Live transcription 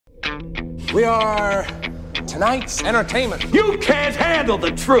We are tonight's entertainment. You can't handle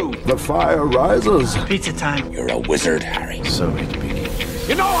the truth. The fire rises. Pizza time. You're a wizard, Harry. So it begins.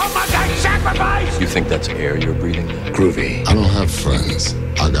 You know how much I sacrificed? You think that's air you're breathing? Groovy. I don't have friends.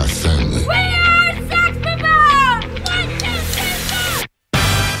 I got family. We are Sex People! 1, 2, 3,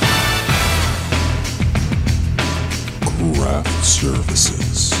 4! Craft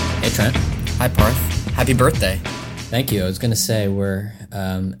Services. Hey, Trent. Hi, Parth. Happy birthday. Thank you. I was going to say we're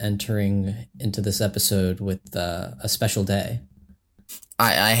entering into this episode with a special day.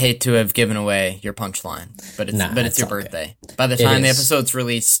 I hate to have given away your punchline, but it's your birthday. Good. By the time the episode's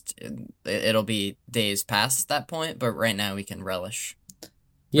released, it'll be days past that point, but right now we can relish.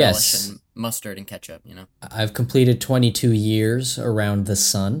 Yes. Relish and mustard and ketchup, you know. I've completed 22 years around the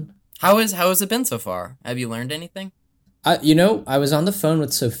sun. How has it been so far? Have you learned anything? I was on the phone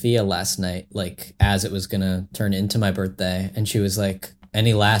with Sophia last night, like, as it was going to turn into my birthday, and she was like,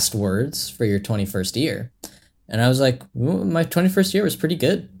 any last words for your 21st year? And I was like, my 21st year was pretty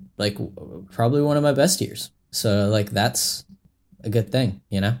good. Like, probably one of my best years. So, like, that's a good thing,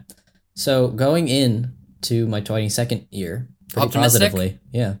 you know? So, going in to my 22nd year, pretty Optimistic? positively.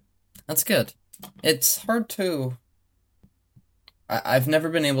 Yeah. That's good. It's hard to... I've never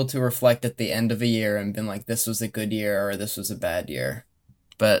been able to reflect at the end of a year and been like, this was a good year or this was a bad year.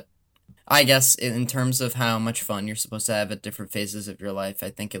 But I guess in terms of how much fun you're supposed to have at different phases of your life, I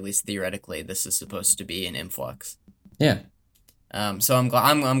think at least theoretically this is supposed to be an influx. Yeah. So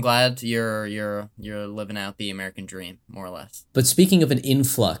I'm glad you're living out the American dream, more or less. But speaking of an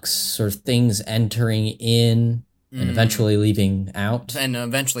influx, sort of things entering in and eventually leaving out. And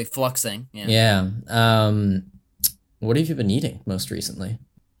eventually fluxing. Yeah. Yeah. What have you been eating most recently?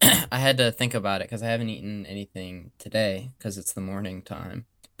 I had to think about it because I haven't eaten anything today because it's the morning time.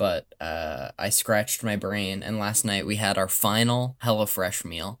 But I scratched my brain, and last night we had our final HelloFresh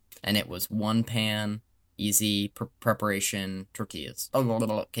meal, and it was one pan, easy preparation tortillas.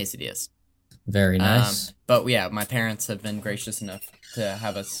 Quesadillas. Very nice. But yeah, my parents have been gracious enough to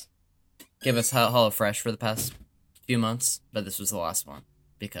give us HelloFresh for the past few months, but this was the last one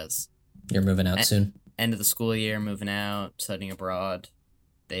because... You're moving out soon? End of the school year, moving out, studying abroad.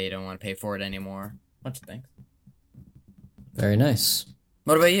 They don't want to pay for it anymore. Bunch of things. Very nice.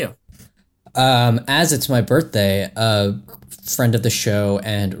 What about you? As it's my birthday, a friend of the show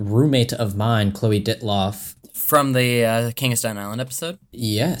and roommate of mine, Chloe Ditloff. From the King of Staten Island episode?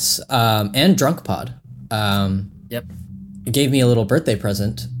 Yes. And Drunk Pod. Yep. Gave me a little birthday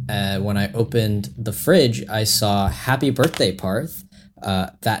present. When I opened the fridge, I saw Happy Birthday, Parth.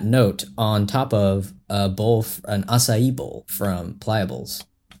 That note on top of a bowl, an acai bowl from Pliables.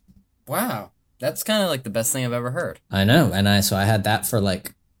 Wow, that's kind of like the best thing I've ever heard. I know, and I had that for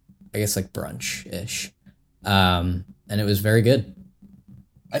like, I guess like brunch-ish, and it was very good.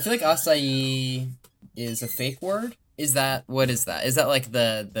 I feel like acai is a fake word. What is that? Is that like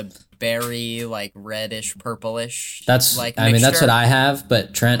the berry, like reddish, purplish? That's like I mean, that's what I have,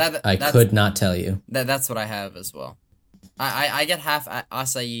 but Trent, I could not tell you. That's what I have as well. I get half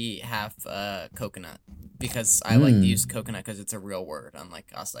acai, half coconut, because I like to use coconut because it's a real word,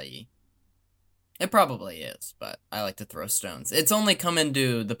 unlike acai. It probably is, but I like to throw stones. It's only come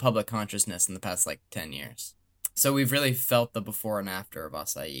into the public consciousness in the past, 10 years. So we've really felt the before and after of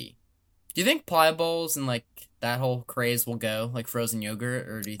acai. Do you think Pliables and, that whole craze will go, like frozen yogurt,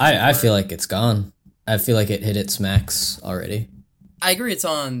 or do you think I feel like it's gone. I feel like it hit its max already. I agree it's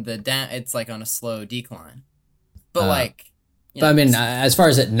on it's, on a slow decline. But, but I mean, as far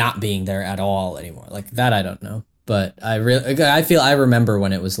as it not being there at all anymore, that I don't know. But I remember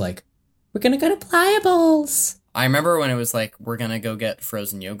when it was we're gonna go to Pliables. I remember when it was we're gonna go get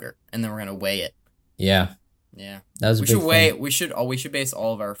frozen yogurt and then we're gonna weigh it. Yeah. Yeah. That was a big thing. We should base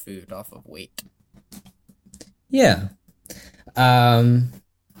all of our food off of weight. Yeah. I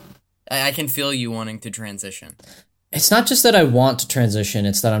can feel you wanting to transition. It's not just that I want to transition,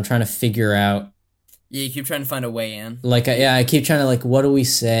 it's that I'm trying to figure out. Yeah, you keep trying to find a way in. I keep trying to, what do we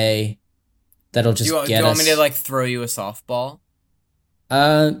say that'll just get us... Do you want me to, throw you a softball?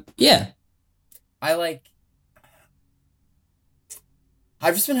 Yeah.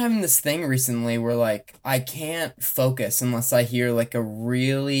 I've just been having this thing recently where, I can't focus unless I hear, a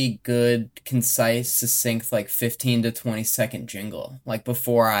really good, concise, succinct, 15 to 20 second jingle.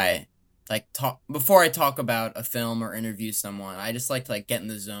 Before I talk about a film or interview someone, I just like to get in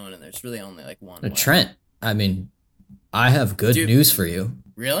the zone, and there's really only one way. Trent, I mean, I have good news for you.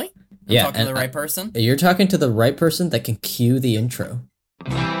 Really? I'm talking to the right person? You're talking to the right person that can cue the intro.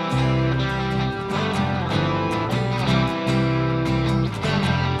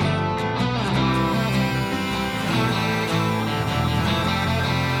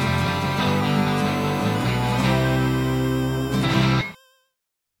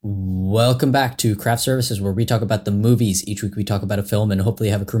 Welcome back to Craft Services, where we talk about the movies. Each week we talk about a film and hopefully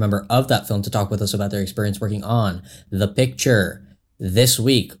have a crew member of that film to talk with us about their experience working on the picture. This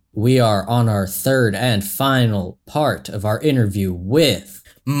week, we are on our third and final part of our interview with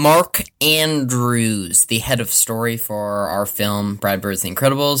Mark Andrews, the head of story for our film Brad Bird's The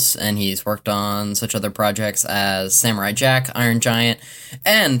Incredibles, and he's worked on such other projects as Samurai Jack, Iron Giant,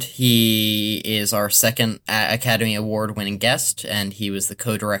 and he is our second Academy Award-winning guest, and he was the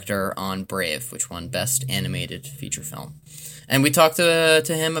co-director on Brave, which won Best Animated Feature Film. And we talked to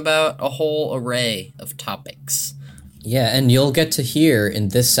him about a whole array of topics. Yeah, and you'll get to hear in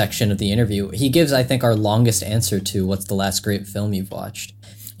this section of the interview, he gives, I think, our longest answer to what's the last great film you've watched.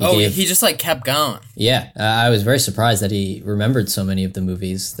 He just, kept going. Yeah, I was very surprised that he remembered so many of the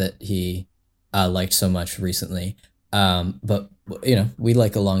movies that he liked so much recently. But, we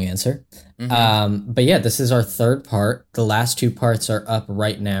like a long answer. Mm-hmm. But yeah, this is our third part. The last two parts are up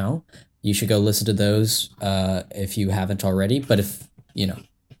right now. You should go listen to those if you haven't already. But if you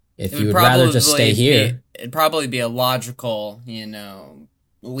would rather just stay here. It'd probably be a logical,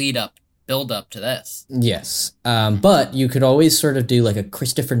 build up to this. Yes. But you could always sort of do like a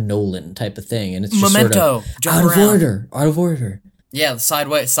Christopher Nolan type of thing. And it's just Memento, sort of out of order. Yeah, the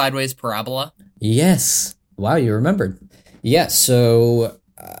sideways parabola. Yes. Wow, you remembered. Yeah, so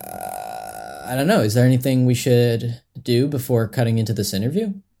I don't know. Is there anything we should do before cutting into this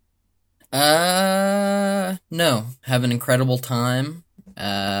interview? No. Have an incredible time.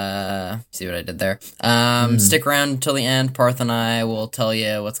 See what I did there. Stick around until the end. Parth and I will tell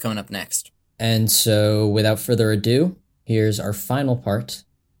you what's coming up next. And so, without further ado, here's our final part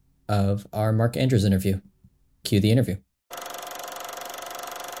of our Mark Andrews interview. Cue the interview.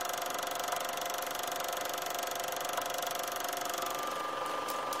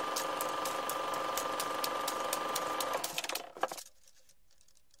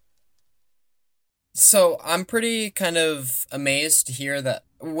 So I'm pretty kind of amazed to hear that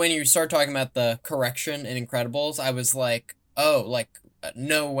when you start talking about the correction in Incredibles, I was like,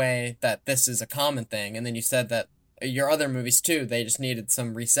 no way that this is a common thing. And then you said that your other movies too, they just needed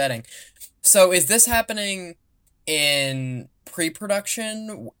some resetting. So is this happening in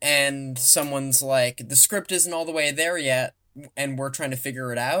pre-production and someone's like, the script isn't all the way there yet and we're trying to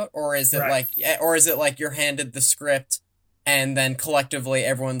figure it out? Or is it like you're handed the script and then collectively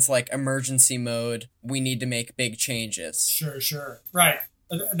everyone's like, emergency mode, we need to make big changes? Sure. Right.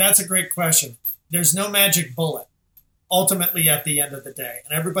 That's a great question. There's no magic bullet, ultimately, at the end of the day.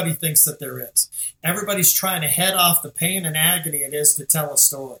 And everybody thinks that there is. Everybody's trying to head off the pain and agony it is to tell a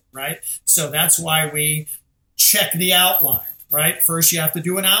story, right? So that's why we check the outline, right? First, you have to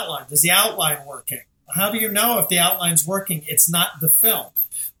do an outline. Is the outline working? How do you know if the outline's working? It's not the film.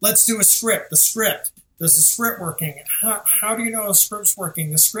 Let's do a script. The script. Does the script working? How do you know a script's working?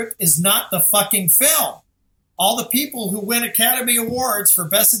 The script is not the fucking film. All the people who win Academy Awards for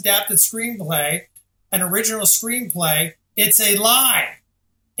Best Adapted Screenplay and Original Screenplay, it's a lie.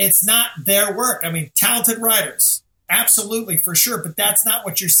 It's not their work. I mean, talented writers, absolutely, for sure, but that's not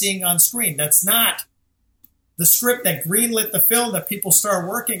what you're seeing on screen. That's not the script that greenlit the film that people start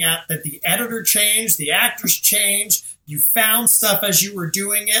working at, that the editor changed, the actors changed, you found stuff as you were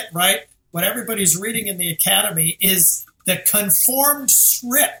doing it, right? What everybody's reading in the Academy is the conformed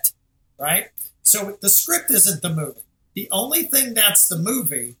script, right? So the script isn't the movie. The only thing that's the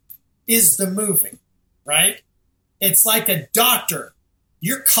movie is the movie, right? It's like a doctor.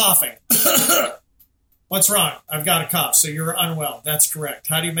 You're coughing. What's wrong? I've got a cough. So you're unwell. That's correct.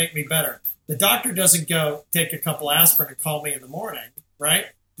 How do you make me better? The doctor doesn't go take a couple aspirin and call me in the morning, right?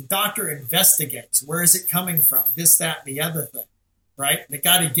 The doctor investigates. Where is it coming from? This, that, and the other thing. Right? They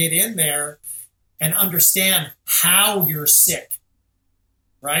got to get in there and understand how you're sick,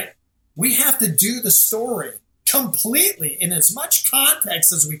 right? We have to do the story completely in as much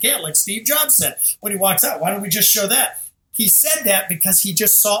context as we can. Like Steve Jobs said when he walks out, why don't we just show that? He said that because he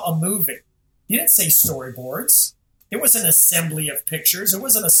just saw a movie. He didn't say storyboards. It was an assembly of pictures. It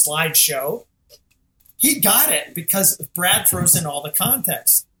wasn't a slideshow. He got it because Brad throws in all the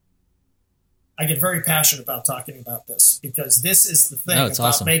context. I get very passionate about talking about this because this is the thing about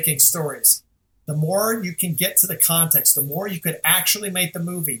awesome. Making stories. The more you can get to the context, the more you could actually make the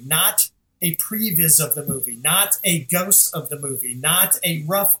movie, not a previs of the movie, not a ghost of the movie, not a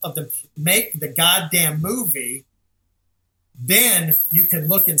rough of the, make the goddamn movie. Then you can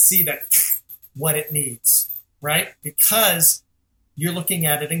look and see that what it needs, right? Because you're looking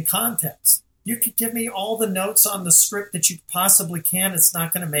at it in context. You could give me all the notes on the script that you possibly can. It's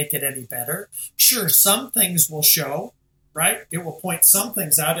not going to make it any better. Sure, some things will show, right? It will point some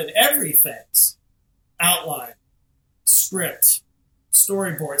things out, and everything's outline, script,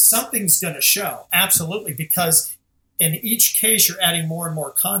 storyboard, something's going to show. Absolutely. Because in each case, you're adding more and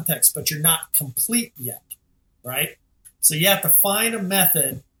more context, but you're not complete yet, right? So you have to find a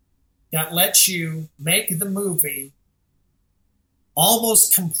method that lets you make the movie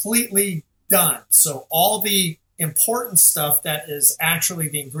almost completely done. So all the important stuff that is actually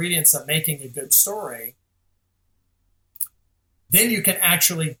the ingredients of making a good story, then you can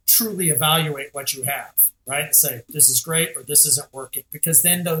actually truly evaluate what you have, right? And say, this is great or this isn't working. Because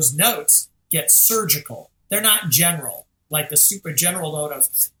then those notes get surgical. They're not general, like the super general note of,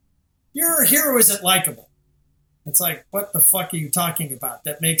 your hero isn't likable. It's like, what the fuck are you talking about?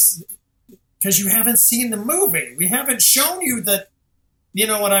 That makes, because you haven't seen the movie. We haven't shown you that, you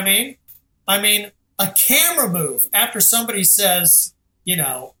know what I mean? I mean, a camera move after somebody says, you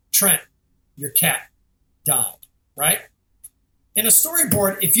know, Trent, your cat died, right? In a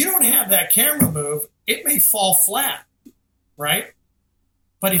storyboard, if you don't have that camera move, it may fall flat, right?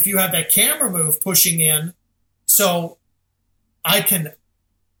 But if you have that camera move pushing in, so I can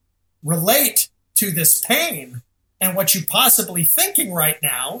relate to this pain and what you're possibly thinking right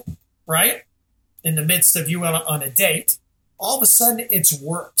now, right? In the midst of you on a date, all of a sudden it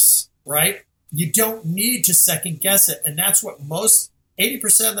works, right? You don't need to second guess it. And that's what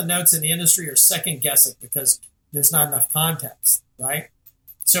 80% of the notes in the industry are second guessing because there's not enough context, right?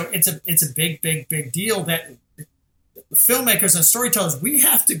 So it's a big, big, big deal that filmmakers and storytellers, we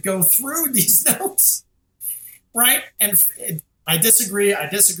have to go through these notes, right? And I disagree,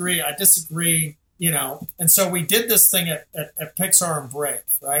 you know. And so we did this thing at Pixar and Brave,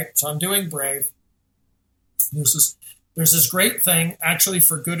 right? So I'm doing Brave. There's this great thing, actually,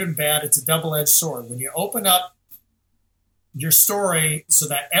 for good and bad. It's a double-edged sword. When you open up your story so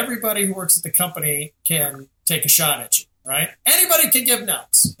that everybody who works at the company can take a shot at you, right? Anybody can give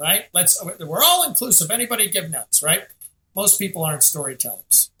notes, right? We're all inclusive. Anybody give notes, right? Most people aren't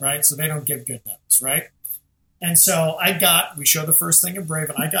storytellers, right? So they don't give good notes, right? And so we show the first thing in Brave,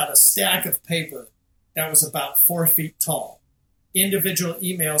 and I got a stack of paper that was about 4 feet tall. Individual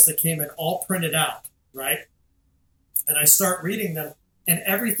emails that came in all printed out, right? And I start reading them, and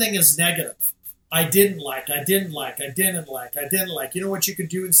everything is negative. I didn't like. You know what you could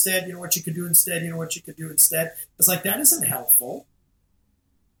do instead? It's like, that isn't helpful,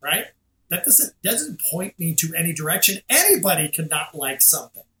 right? That doesn't point me to any direction. Anybody could not like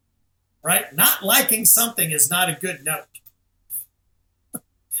something, right? Not liking something is not a good note,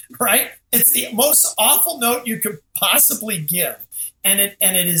 right? It's the most awful note you could possibly give, and it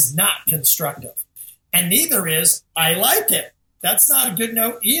is not constructive. And neither is, I like it. That's not a good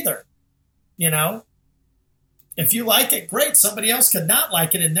note either. You know, if you like it, great. Somebody else could not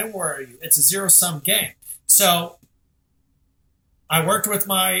like it, and then where are you? It's a zero-sum game. So I worked with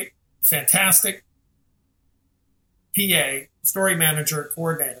my fantastic PA, story manager,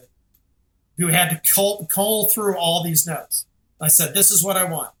 coordinator, who had to cull through all these notes. I said, this is what I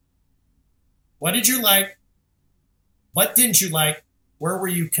want. What did you like? What didn't you like? Where were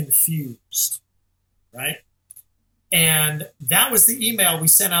you confused? Right? And that was the email we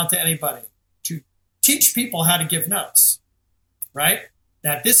sent out to anybody to teach people how to give notes, right?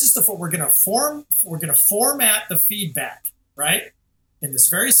 That this is we're going to format the feedback, right? In this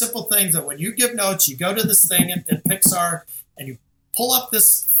very simple thing that when you give notes, you go to this thing at Pixar and you pull up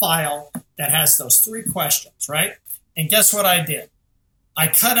this file that has those 3 questions, right? And guess what I did? I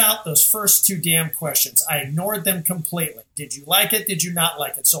cut out those first 2 damn questions. I ignored them completely. Did you like it? Did you not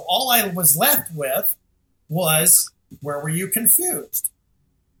like it? So all I was left with was, where were you confused?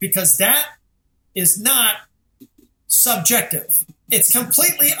 Because that is not subjective. It's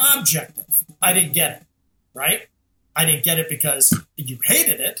completely objective. I didn't get it, right? I didn't get it because you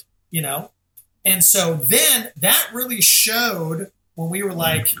hated it, you know? And so then that really showed when we were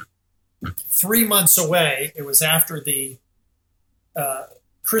like 3 months away. It was after the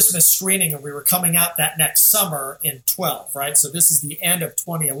Christmas screening, and we were coming out that next summer in 12, right? So this is the end of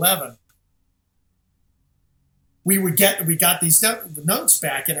 2011. We got these notes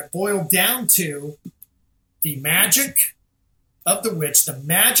back, and it boiled down to the magic of the witch, the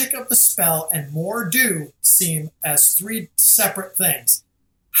magic of the spell, and Mor'du seem as 3 separate things.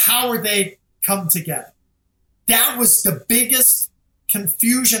 How are they come together? That was the biggest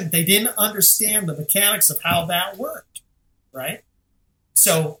confusion. They didn't understand the mechanics of how that worked, right?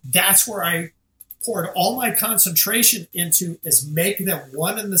 So that's where I poured all my concentration into, is make them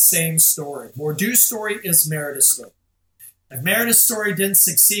one and the same story. Mor'du's story is Merida's story. If Merida's story didn't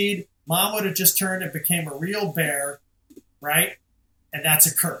succeed, Mom would have just turned and became a real bear, right? And that's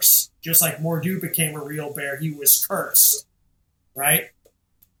a curse. Just like Mor'du became a real bear, he was cursed, right?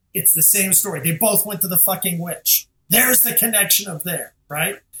 It's the same story. They both went to the fucking witch. There's the connection of there,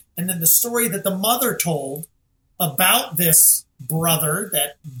 right? And then the story that the mother told about this brother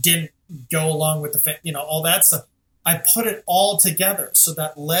that didn't go along with all that stuff. I put it all together so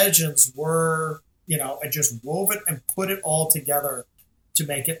that legends were, I just wove it and put it all together to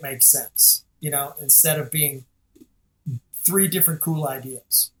make it make sense, instead of being 3 different cool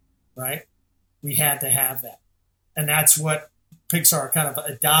ideas, right? We had to have that. And that's what Pixar kind of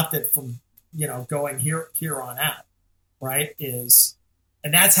adopted from, going here on out, right?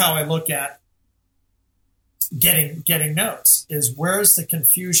 And that's how I look at getting notes, is where's the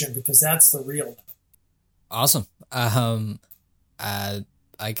confusion, because that's the real note. Awesome. I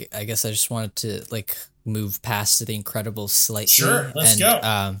guess I just wanted to move past to The Incredibles slightly. Sure, let's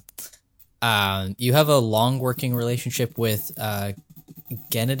go. You have a long working relationship with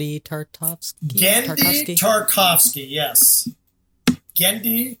Genndy Tartakovsky. Genndy Tartakovsky, yes.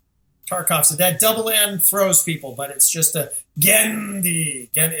 Genndy Tartakovsky. That double N throws people, but it's just a Genndy.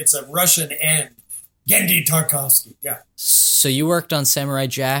 It's a Russian N. Genndy Tartakovsky, yeah. So you worked on Samurai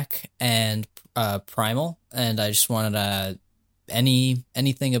Jack and Primal, and I just wanted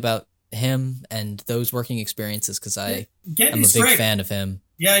anything about him and those working experiences, because I'm a big fan of him.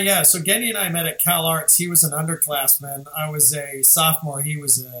 Yeah. So Genndy and I met at Cal Arts. He was an underclassman. I was a sophomore. He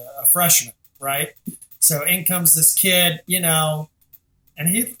was a freshman, right? So in comes this kid, and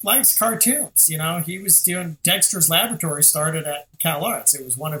he likes cartoons. He was doing Dexter's Laboratory, started at Cal Arts. It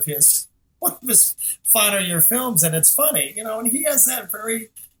was one of his final year films, and it's funny, and he has that very,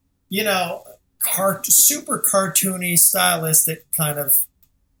 super cartoony, stylistic kind of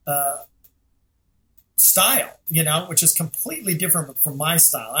style, which is completely different from my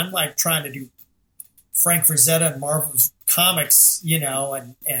style. I'm like trying to do Frank Frazetta and Marvel's comics,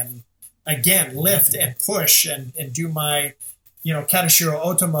 and again, lift and push and do my, Katashiro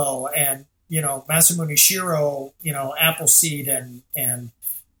Otomo and, Masamune Shiro, Appleseed and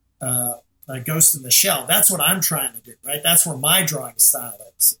Ghost in the Shell. That's what I'm trying to do, right? That's where my drawing style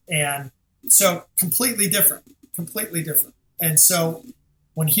is. And so completely different. And so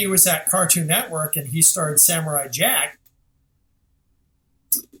when he was at Cartoon Network and he started Samurai Jack,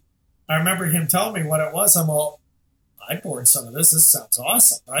 I remember him telling me what it was. I'm all, I bored some of this. This sounds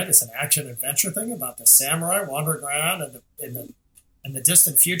awesome, right? It's an action adventure thing about the samurai wandering around in the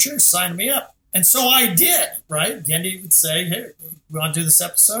distant future. Sign me up. And so I did, right? Genndy would say, hey, we want to do this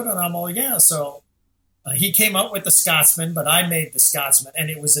episode? And I'm all, yeah. So he came up with the Scotsman, but I made the Scotsman. And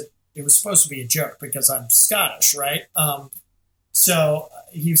it was supposed to be a joke because I'm Scottish, right? So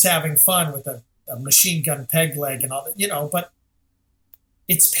he was having fun with a machine gun peg leg and all that, but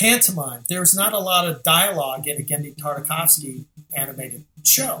it's pantomime. There's not a lot of dialogue in a Genndy Tartakovsky animated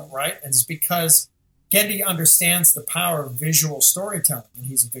show, right? And it's because Genndy understands the power of visual storytelling, and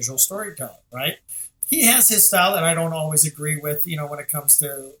he's a visual storyteller, right? He has his style that I don't always agree with, when it comes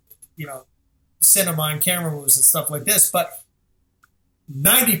to, cinema and camera moves and stuff like this, but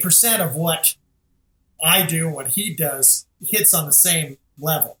 90% of what I do, what he does, hits on the same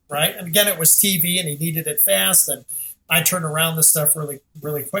level, right? And again, it was TV and he needed it fast, and I turn around this stuff really,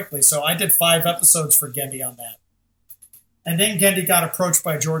 really quickly. So I did 5 episodes for Genndy on that. And then Genndy got approached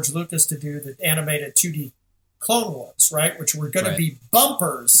by George Lucas to do the animated 2D Clone Wars, right? Which were going to be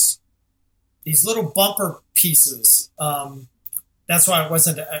bumpers, these little bumper pieces. That's why it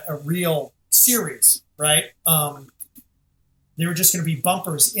wasn't a real series, right? They were just going to be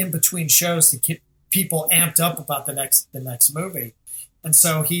bumpers in between shows to keep people amped up about the next movie. And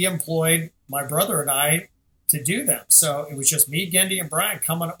so he employed my brother and I to do them. So it was just me, Genndy, and Brian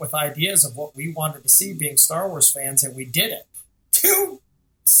coming up with ideas of what we wanted to see, being Star Wars fans, and we did it. 2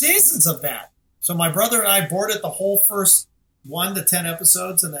 seasons of that. So my brother and I boarded the whole first 1 to 10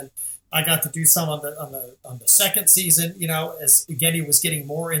 episodes, and then I got to do some on the second season. As Genndy was getting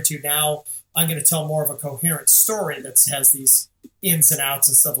more into, now I'm going to tell more of a coherent story that has these ins and outs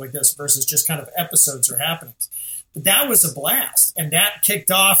and stuff like this versus just kind of episodes or happenings. But that was a blast, and that kicked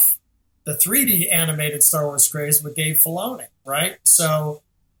off the 3D animated Star Wars craze with Dave Filoni, right? So,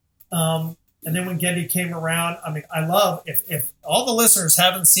 and then when Genndy came around, I mean, I love, if all the listeners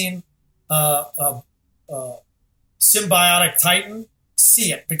haven't seen Symbiotic Titan,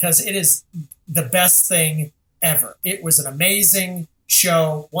 see it, because it is the best thing ever. It was an amazing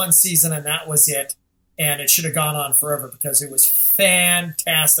show, 1 season, and that was it. And it should have gone on forever because it was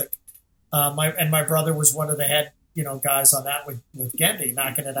fantastic. My brother was one of the head, guys on that with Genndy,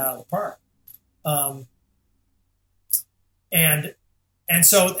 knocking it out of the park.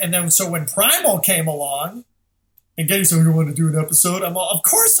 So when Primal came along, and Genndy said, "You want to do an episode?" I'm all, "Of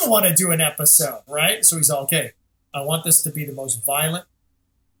course I want to do an episode," right? So he's all, "Okay, I want this to be the most violent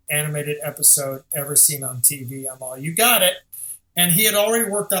animated episode ever seen on TV. I'm all, you got it. And he had already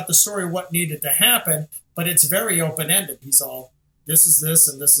worked out the story, what needed to happen, but it's very open-ended. He's all, this is this,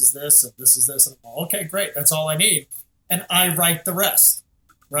 and this is this, and this is this. And I'm all, okay, great. That's all I need. And I write the rest,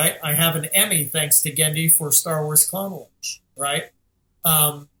 right? I have an Emmy, thanks to Genndy, for Star Wars Clone Wars, right?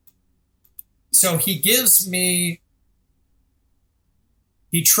 So he gives me,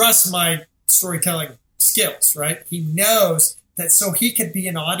 he trusts my storytelling skills, right? He knows that, so he could be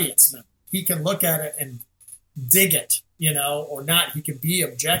an audience member. He can look at it and dig it, or not. He can be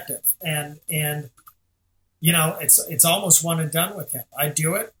objective. And it's almost one and done with him. I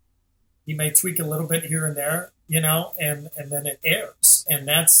do it. He may tweak a little bit here and there, and then it airs. And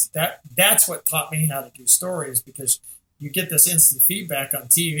that's what taught me how to do stories, because you get this instant feedback on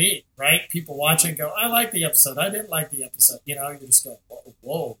TV, right? People watch and go, I like the episode. I didn't like the episode. You just go,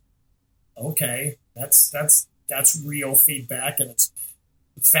 whoa, okay. That's real feedback, and it's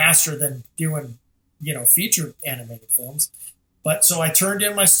faster than doing, feature animated films. But so I turned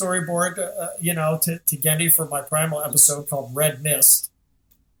in my storyboard, to Genndy for my Primal episode called Red Mist.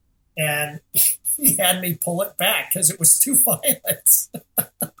 And he had me pull it back because it was too violent.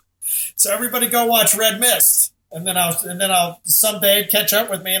 So everybody go watch Red Mist. And then I'll someday catch up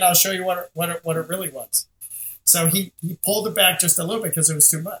with me, and I'll show you what it really was. So he pulled it back just a little bit because it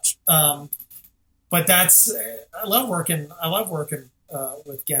was too much. But I love working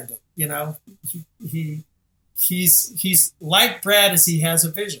with Genndy. He's like Brad, as he has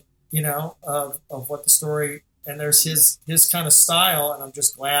a vision, of what the story, and there's his kind of style, and I'm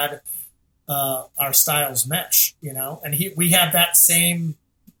just glad our styles mesh, and we have that same,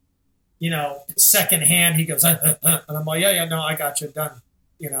 second hand. He goes, and I'm like, yeah, no, I got you, done,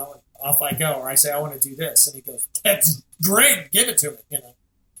 and off I go. Or I say, I want to do this, and he goes, that's great, give it to me,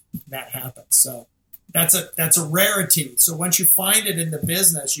 that happens. So that's a rarity. So once you find it in the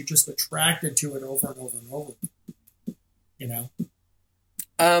business, you're just attracted to it over and over and over.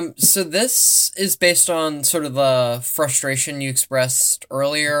 So this is based on sort of the frustration you expressed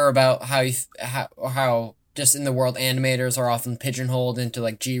earlier about how just in the world animators are often pigeonholed into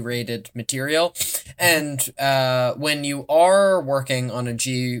like G-rated material. And when you are working on a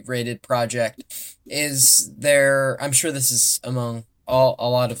G-rated project, I'm sure this is among a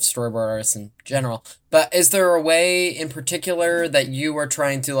lot of storyboard artists in general, but is there a way in particular that you are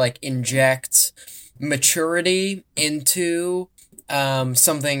trying to like inject maturity into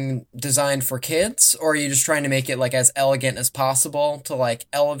something designed for kids, or are you just trying to make it like as elegant as possible to like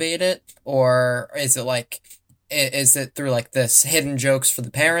elevate it, or is it through like this hidden jokes for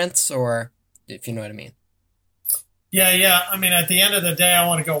the parents, or if you know what I mean? Yeah. I mean, at the end of the day, I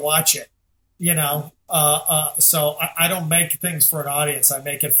want to go watch it, so I don't make things for an audience. I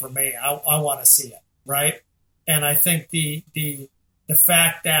make it for me. I want to see it. Right. And I think the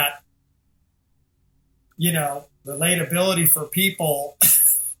fact that, relatability for people,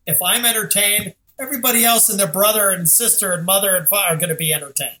 if I'm entertained, everybody else and their brother and sister and mother and father are going to be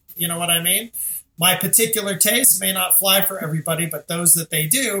entertained. You know what I mean? My particular taste may not fly for everybody, but those that they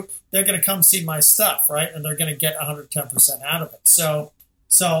do, they're going to come see my stuff, right? And they're going to get 110% out of it. So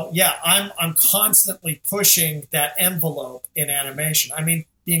yeah, I'm constantly pushing that envelope in animation. I mean,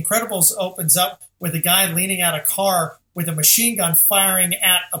 The Incredibles opens up with a guy leaning out a car with a machine gun firing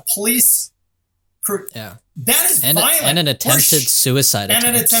at a police crew. Yeah. That is violent. And an attempted suicide attempt.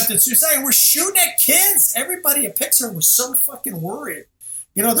 And an attempted suicide. We're shooting at kids. Everybody at Pixar was so fucking worried.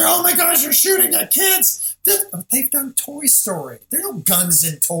 They're, oh my gosh, you're shooting at kids. They've done Toy Story. There are no guns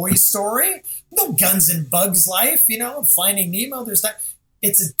in Toy Story. No guns in Bug's Life. Finding Nemo. There's that.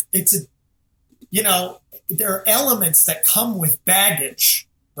 There are elements that come with baggage,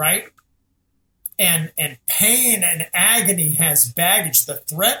 right? And pain and agony has baggage. The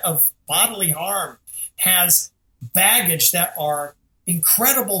threat of bodily harm has baggage that are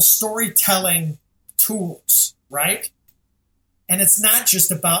incredible storytelling tools, right? And it's not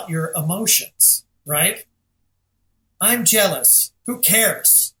just about your emotions, right? I'm jealous. Who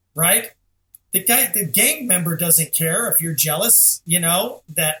cares, right? The gang member doesn't care if you're jealous,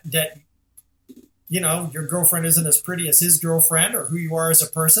 that your girlfriend isn't as pretty as his girlfriend, or who you are as a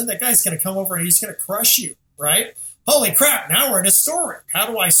person. That guy's going to come over and he's going to crush you, right? Holy crap, now we're in a story. How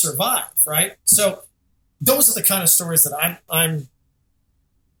do I survive, right? So those are the kind of stories that I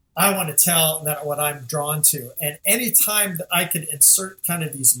want to tell, that what I'm drawn to. And anytime that I can insert kind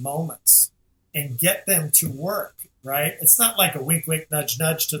of these moments and get them to work, right? It's not like a wink, wink, nudge,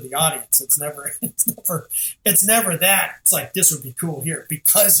 nudge to the audience. It's never that. It's like, this would be cool here,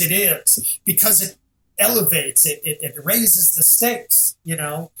 because it is, because it elevates it. It raises the stakes,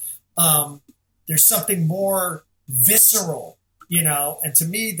 There's something more visceral, And to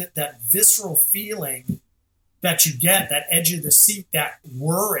me, that visceral feeling that you get, that edge of the seat, that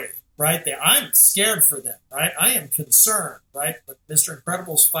worry, right? I'm scared for them, right? I am concerned, right? But Mr.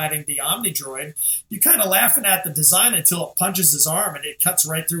 Incredible's fighting the Omnidroid. You're kind of laughing at the design until it punches his arm and it cuts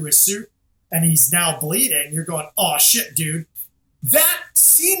right through his suit and he's now bleeding. You're going, oh shit, dude. That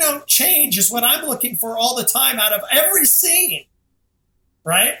C-note change is what I'm looking for all the time out of every scene,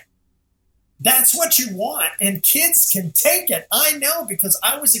 right? That's what you want, and kids can take it. I know, because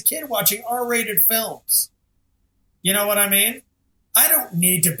I was a kid watching R-rated films. You know what I mean? I don't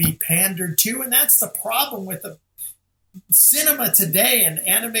need to be pandered to, and that's the problem with the cinema today and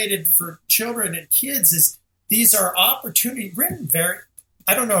animated for children and kids is these are opportunity.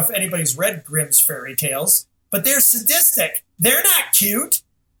 I don't know if anybody's read Grimm's fairy tales, but they're sadistic. They're not cute.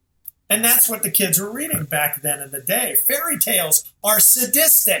 And that's what the kids were reading back then in the day. Fairy tales are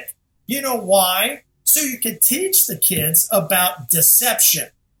sadistic. You know why? So you can teach the kids about deception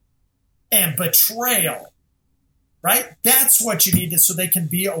and betrayal, right? That's what you need so they can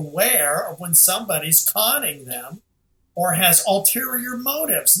be aware of when somebody's conning them or has ulterior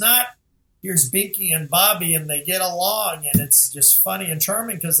motives. Not, here's Binky and Bobby and they get along and it's just funny and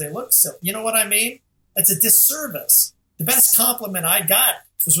charming because they look silly. You know what I mean? It's a disservice. The best compliment I got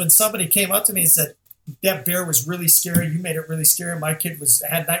was when somebody came up to me and said, that bear was really scary. You made it really scary. My kid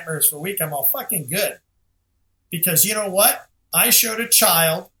had nightmares for a week. I'm all fucking good. Because you know what? I showed a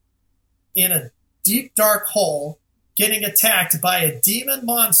child in a deep, dark hole getting attacked by a demon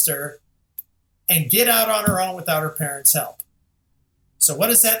monster and get out on her own without her parents' help. So what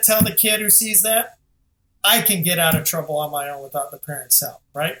does that tell the kid who sees that? I can get out of trouble on my own without the parents' help,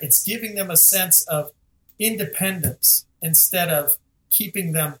 right? It's giving them a sense of independence instead of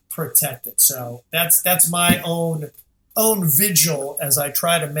keeping them protected. So that's my own vigil as I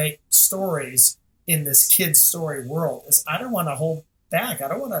try to make stories in this kid's story world. Is I don't want to hold back. I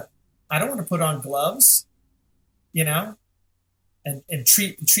don't want to put on gloves, and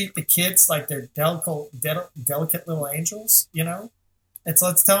treat the kids like they're delicate little angels.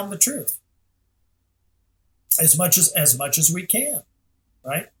 Let's tell them the truth as much as we can,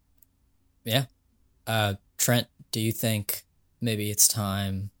 right? Yeah. Trent, do you think maybe it's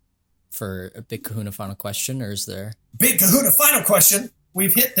time for a Big Kahuna final question, or is there... Big Kahuna final question?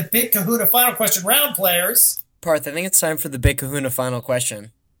 We've hit the Big Kahuna final question round, players. Parth, I think it's time for the Big Kahuna final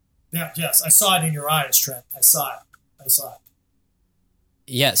question. Yeah, yes, I saw it in your eyes, Trent. I saw it.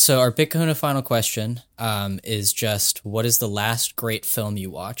 Yeah, so our Big Kahuna final question is just, what is the last great film you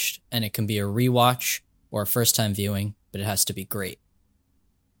watched? And it can be a rewatch or a first-time viewing, but it has to be great.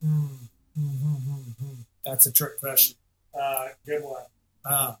 That's a trick question. Good one.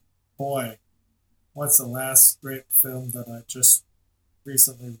 Boy, what's the last great film that I just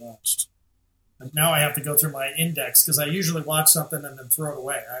recently watched? And now I have to go through my index because I usually watch something and then throw it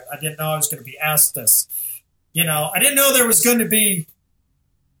away. I didn't know I was going to be asked this. I didn't know there was going to be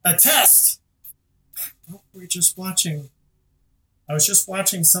a test. What were we just watching? I was just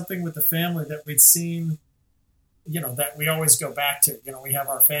watching something with the family that we'd seen, that we always go back to. We have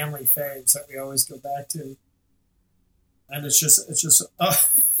our family faves that we always go back to. And it's just, it's going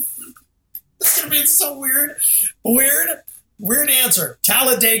to be so weird. Weird answer.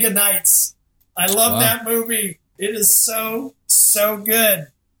 Talladega Nights. I love that movie. It is so good.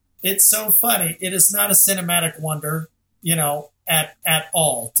 It's so funny. It is not a cinematic wonder, at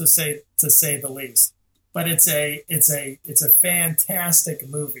all, to say the least. But it's a fantastic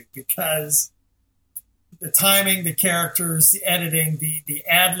movie because the timing, the characters, the editing, the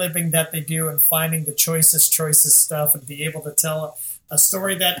ad-libbing that they do and finding the choicest stuff and be able to tell a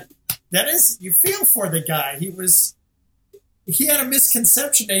story that is, you feel for the guy. He had a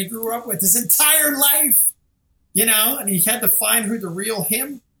misconception that he grew up with his entire life, and he had to find who the real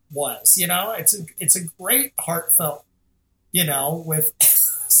him was, it's a great heartfelt, with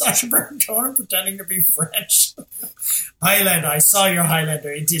Sacha Baron Cohen pretending to be French. Highlander, I saw your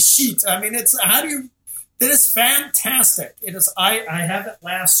Highlander. It is shit. I mean, it is fantastic. It is. I haven't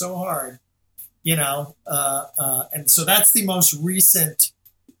laughed so hard, and so that's the most recent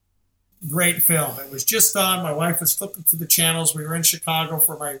great film. It was just on. My wife was flipping through the channels. We were in Chicago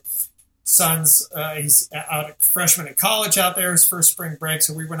for my son's. He's out freshman in college out there, his first spring break.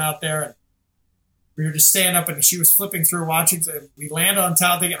 So we went out there and we were just staying up, and she was flipping through watching. We land on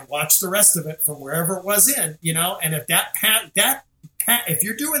Talladega and watch the rest of it from wherever it was in, And if if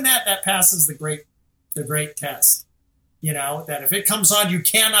you're doing that, that passes the great test, that if it comes on, you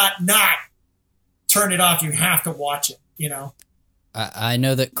cannot not turn it off. You have to watch it, I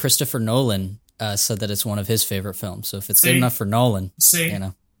know that Christopher Nolan said that it's one of his favorite films. So if it's good enough for Nolan, See,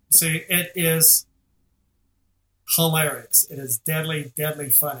 it is hilarious. It is deadly, deadly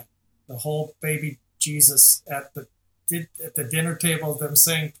funny. The whole baby Jesus at the dinner table, them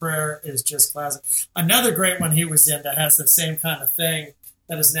saying prayer is just classic. Another great one he was in that has the same kind of thing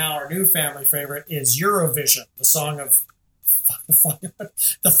that is now our new family favorite is Eurovision, the song of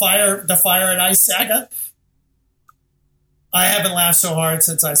the Fire and Ice Saga. I haven't laughed so hard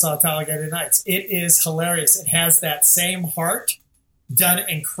since I saw Talladega Nights. It is hilarious. It has that same heart, done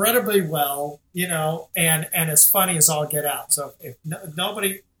incredibly well, and as funny as all get out. So if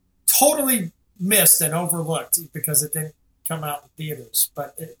nobody totally missed and overlooked because it didn't come out in theaters,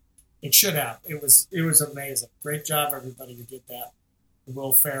 but it should have. It was amazing. Great job, everybody who did that.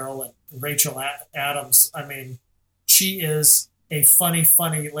 Will Ferrell and Rachel Adams. I mean, she is a funny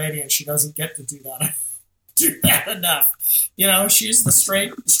lady, and she doesn't get to do that enough. She's the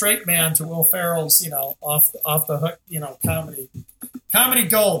straight man to Will Ferrell's, off the hook, comedy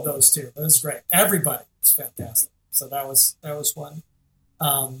gold. Those two. That was great. Everybody was fantastic. So that was one.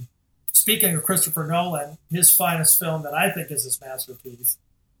 Speaking of Christopher Nolan, his finest film that I think is his masterpiece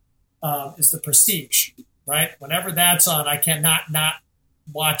is The Prestige. Right. Whenever that's on, I cannot not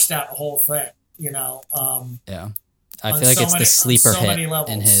watch that whole thing. Yeah, I feel like it's the sleeper hit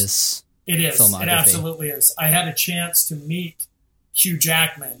in his. It is. Filmography. It absolutely is. I had a chance to meet Hugh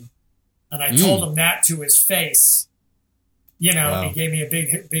Jackman, and I told him that to his face. Wow. He gave me a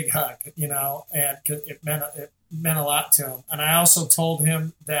big hug. And it meant a lot to him. And I also told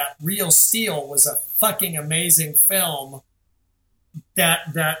him that Real Steel was a fucking amazing film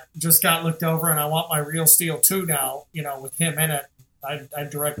that just got looked over, and I want my Real Steel 2 now. With him in it, I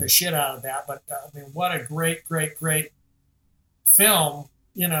direct the shit out of that. But I mean, what a great film.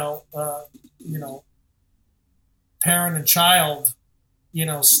 Parent and child,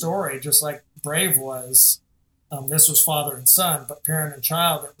 story, just like Brave was. This was father and son, but parent and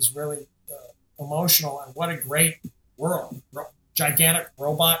child, it was really emotional. And what a great world. Gigantic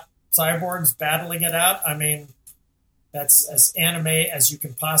robot cyborgs battling it out. I mean, that's as anime as you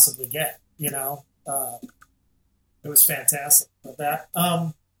can possibly get, It was fantastic. But that,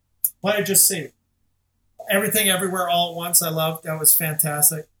 what did I just see? Everything Everywhere All at Once, I loved. That was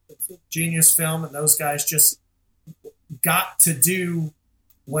fantastic. Genius film, and those guys just got to do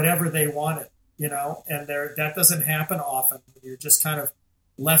whatever they wanted, and that doesn't happen often. You're just kind of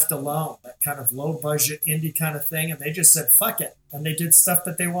left alone, that kind of low budget indie kind of thing, and they just said, fuck it. And they did stuff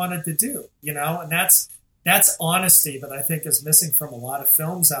that they wanted to do, and that's honesty that I think is missing from a lot of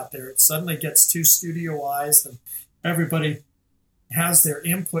films out there. It suddenly gets too studioized, and everybody has their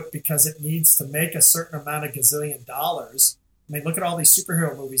input because it needs to make a certain amount of gazillion dollars. I mean, look at all these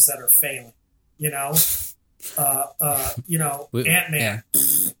superhero movies that are failing, Ant-Man,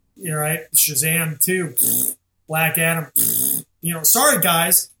 right? Shazam 2, Black Adam, sorry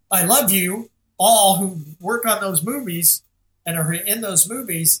guys, I love you all who work on those movies and are in those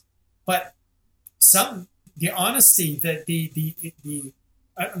movies, but the honesty, the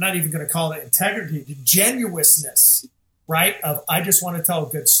I'm not even going to call it integrity, the genuineness, right, of I just want to tell a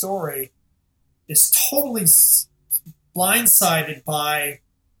good story is totally blindsided by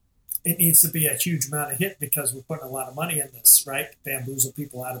it needs to be a huge amount of hit because we're putting a lot of money in this, right? Bamboozle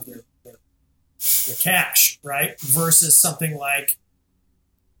people out of their cash, right? Versus something like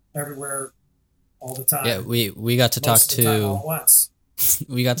Everywhere All the Time. Yeah, we got to talk to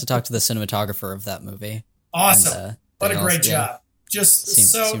we got to talk to the cinematographer of that movie. Awesome. And, what a great job. Just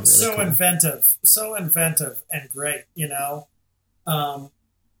seemed really cool. So inventive and great,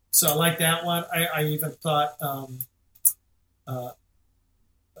 so I like that one. I even thought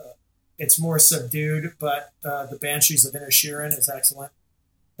it's more subdued, but The Banshees of Inisherin is excellent.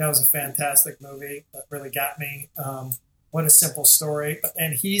 That was a fantastic movie that really got me. What a simple story.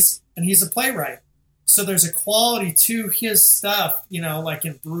 And he's a playwright. So there's a quality to his stuff, like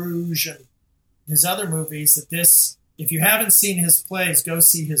in Bruges and his other movies that if you haven't seen his plays, go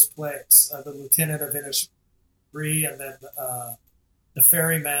see his plays. The Lieutenant of Innisfree and then The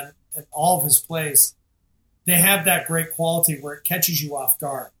Ferryman and all of his plays. They have that great quality where it catches you off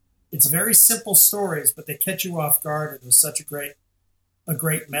guard. It's very simple stories, but they catch you off guard. And there's such a great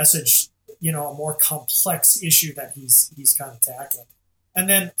message, a more complex issue that he's kind of tackling. And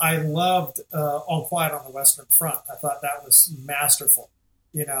then I loved All Quiet on the Western Front. I thought that was masterful.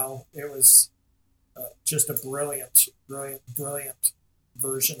 It was just a brilliant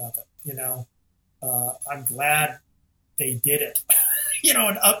version of it. I'm glad they did it,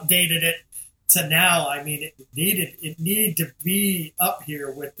 and updated it to now. I mean, it needed to be up here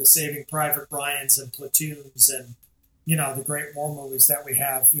with the Saving Private Ryans and Platoons and, the great war movies that we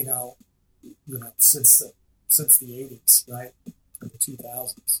have, since the 80s, right? The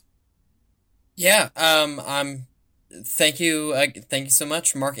 2000s. Yeah, I'm thank you so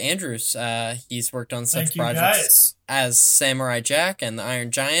much, Mark Andrews. He's worked on such projects as Samurai Jack and The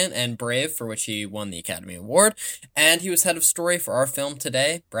Iron Giant and Brave, for which he won the Academy Award, and he was head of story for our film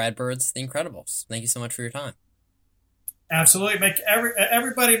today, Brad Bird's The Incredibles. Thank you so much for your time. Absolutely.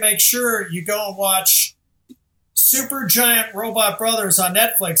 Everybody make sure you go and watch Super Giant Robot Brothers on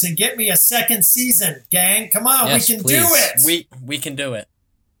Netflix and get me a second season, gang. Come on, yes, we can do it. We can do it.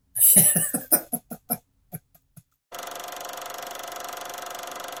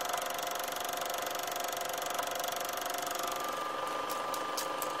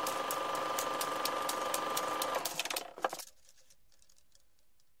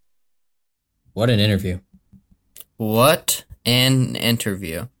 What an interview. What an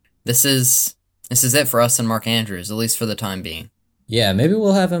interview. This is it for us and Mark Andrews, at least for the time being. Yeah, maybe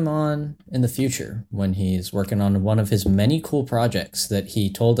we'll have him on in the future when he's working on one of his many cool projects that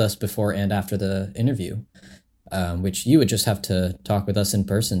he told us before and after the interview, which you would just have to talk with us in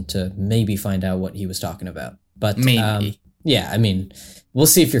person to maybe find out what he was talking about. But maybe. Yeah, I mean, we'll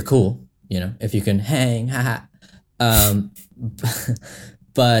see if you're cool, if you can hang, haha.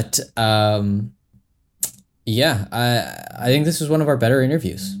 But yeah, I think this is one of our better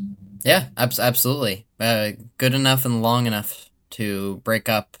interviews. Yeah, absolutely. Good enough and long enough to break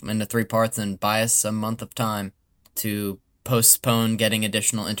up into 3 parts and buy us a month of time to postpone getting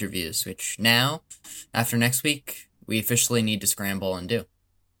additional interviews, which now, after next week, we officially need to scramble and do.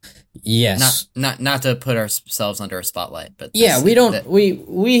 Yes. Not to put ourselves under a spotlight, but yeah,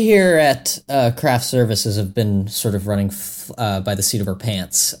 we here at Craft Services have been sort of running by the seat of our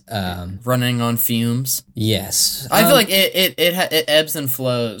pants, running on fumes. Yes, I feel like it ebbs and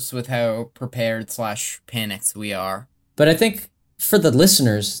flows with how prepared / panicked we are. But I think for the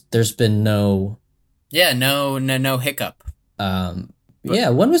listeners, there's been no hiccup. Yeah,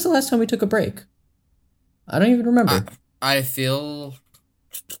 when was the last time we took a break? I don't even remember. I feel.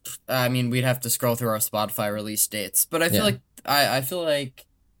 I mean, we'd have to scroll through our Spotify release dates, but I feel like I feel like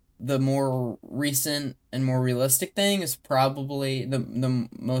the more recent and more realistic thing is probably the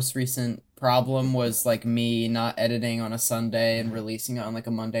most recent problem was like me not editing on a Sunday and releasing it on like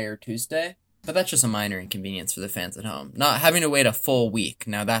a Monday or Tuesday. But that's just a minor inconvenience for the fans at home. Not having to wait a full week.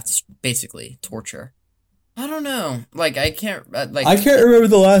 Now that's basically torture. I don't know. Like I can't remember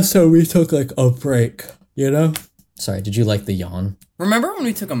the last time we took like a break, Sorry, did you like the yawn? Remember when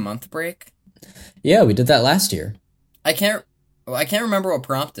we took a month break? Yeah, we did that last year. I can't remember what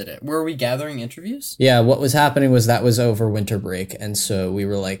prompted it. Were we gathering interviews? Yeah, what was happening was that was over winter break, and so we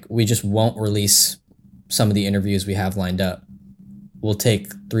were like, we just won't release some of the interviews we have lined up. We'll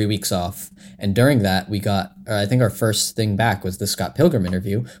take 3 weeks off. And during that, we got, I think our first thing back was the Scott Pilgrim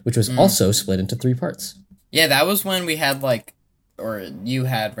interview, which was also split into 3 parts. Yeah, that was when we had or you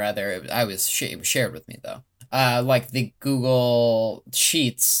had rather, it was shared with me though. The Google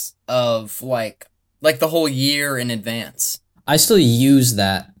Sheets of like the whole year in advance. I still use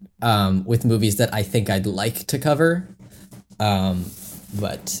that with movies that I think I'd like to cover.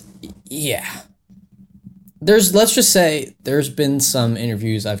 But yeah. Let's just say there's been some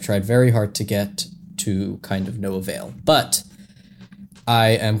interviews I've tried very hard to get to kind of no avail. But I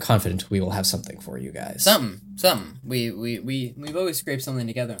am confident we will have something for you guys. Something. We've always scraped something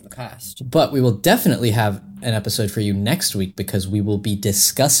together in the past. But we will definitely have an episode for you next week because we will be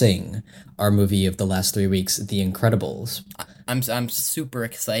discussing our movie of the last 3 weeks, The Incredibles. I'm super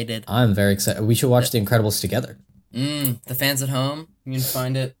excited. I'm very excited. We should watch The Incredibles together. The fans at home, you can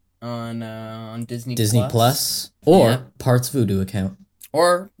find it on Disney Plus or Parth's Voodoo account.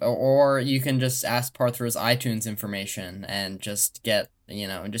 Or you can just ask Parth for his iTunes information and just get,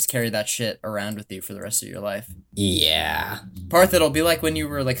 and just carry that shit around with you for the rest of your life. Yeah. Parth, it'll be like when you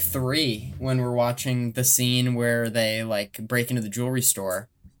were 3, when we're watching the scene where they break into the jewelry store.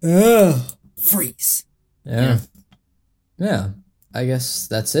 Freeze. Yeah. I guess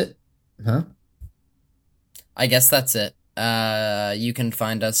that's it. Huh? I guess that's it. You can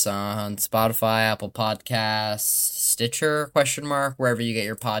find us on Spotify, Apple Podcasts, Stitcher, ? Wherever you get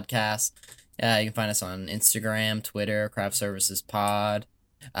your podcasts. You can find us on Instagram, Twitter, Craft Services Pod.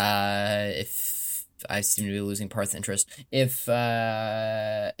 If I seem to be losing Parth's interest, it's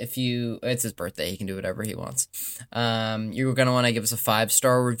his birthday, he can do whatever he wants. You're gonna want to give us a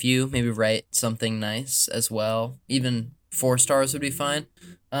 5-star review, maybe write something nice as well. Even 4 stars would be fine.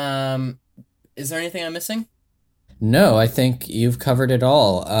 Is there anything I'm missing? No, I think you've covered it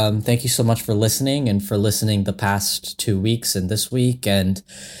all. Thank you so much for listening and for listening the past 2 weeks and this week and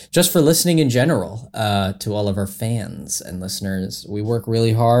just for listening in general to all of our fans and listeners. We work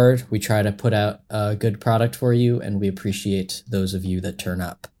really hard. We try to put out a good product for you and we appreciate those of you that turn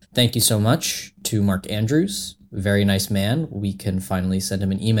up. Thank you so much to Mark Andrews. very nice man, we can finally send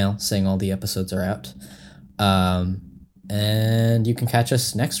him an email saying all the episodes are out. And you can catch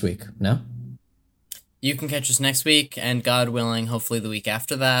us next week, no? You can catch us next week, and God willing, hopefully the week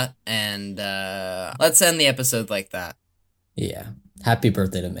after that. And let's end the episode like that. Yeah. Happy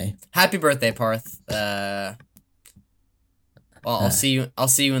birthday to me. Happy birthday, Parth. Well, I'll see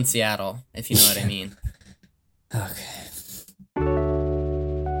you in Seattle, if you know what I mean. Okay.